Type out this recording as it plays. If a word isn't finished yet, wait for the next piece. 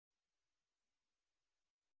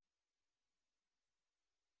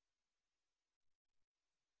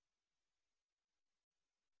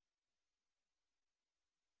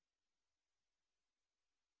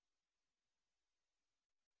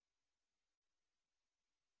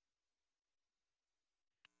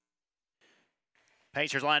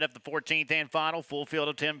Pacers lined up the 14th and final. Full field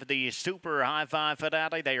of 10 for the Super High Five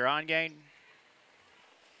finale. They are on game.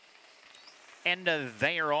 And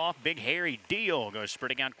they are off. Big Harry Deal goes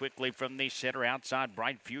sprinting out quickly from the center outside.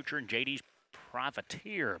 Bright Future and JD's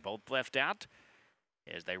Profiteer both left out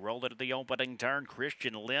as they roll into the opening turn.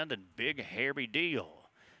 Christian Lind and Big Harry Deal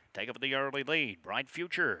take up the early lead. Bright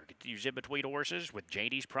Future continues in between horses with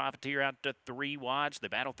JD's Profiteer out to 3 wides. The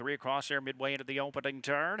battle 3 across there midway into the opening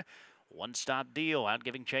turn. One Stop Deal out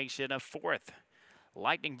giving chase in a 4th.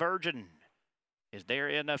 Lightning Virgin is there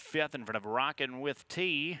in a 5th in front of Rockin' with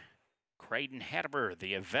T. Creighton Hanover,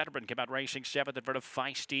 the veteran, came out racing 7th in front of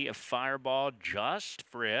Feisty Fireball. Just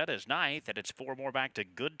Fred is 9th, and it's 4 more back to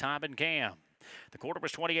Good Time and Cam. The quarter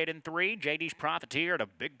was 28-3. JD's Profiteer at a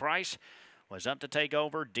big price was up to take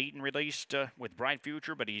over. Deaton released with Bright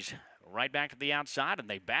Future, but he's right back to the outside, and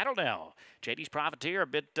they battle now. JD's Profiteer a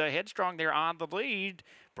bit headstrong there on the lead.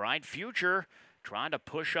 Bright Future trying to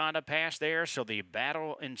push on a pass there, so the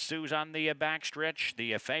battle ensues on the backstretch.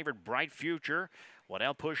 The favored Bright Future will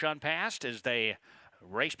now push on past as they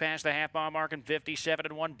race past the half-mile mark in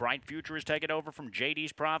 57-1. Bright Future is taken over from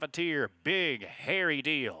JD's Profiteer. Big Harry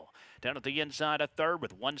Deal down at the inside of 3rd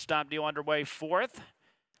with One Stop Deal underway 4th.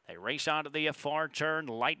 They race onto the far turn.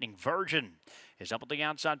 Lightning Virgin is up at the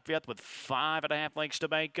outside 5th with 5.5 lengths to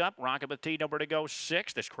make up. Rocket with T number to go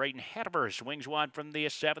 6th. This Creighton Hanover swings wide from the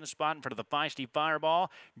 7th spot in front of the Feisty Fireball.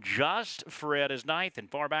 Just Fred is 9th and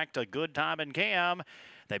far back to Good Time and Cam.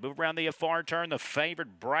 They move around the far turn. The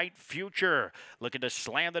favorite Bright Future looking to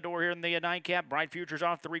slam the door here in the nightcap. Bright Future's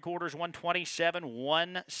off 3/4, 127,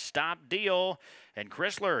 One Stop Deal. And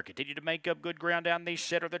Chrysler continued to make up good ground down the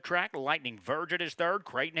center of the track. Lightning Virgin is 3rd.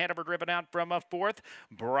 Creighton Hanover driven out from 4th.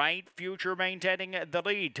 Bright Future maintaining the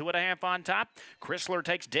lead. 2.5 on top. Chrysler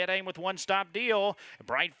takes dead aim with One Stop Deal.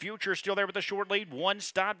 Bright Future still there with a short lead. One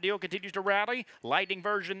Stop Deal continues to rally. Lightning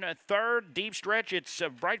Virgin 3rd. Deep stretch. It's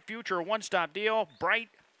Bright Future, One Stop Deal. Bright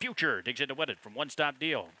Future digs in to win it from One Stop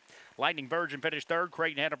Deal. Lightning Virgin finished 3rd.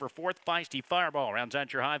 Creighton Hanover 4th. Feisty Fireball rounds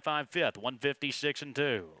out your high 5 5th.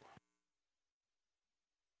 156-2.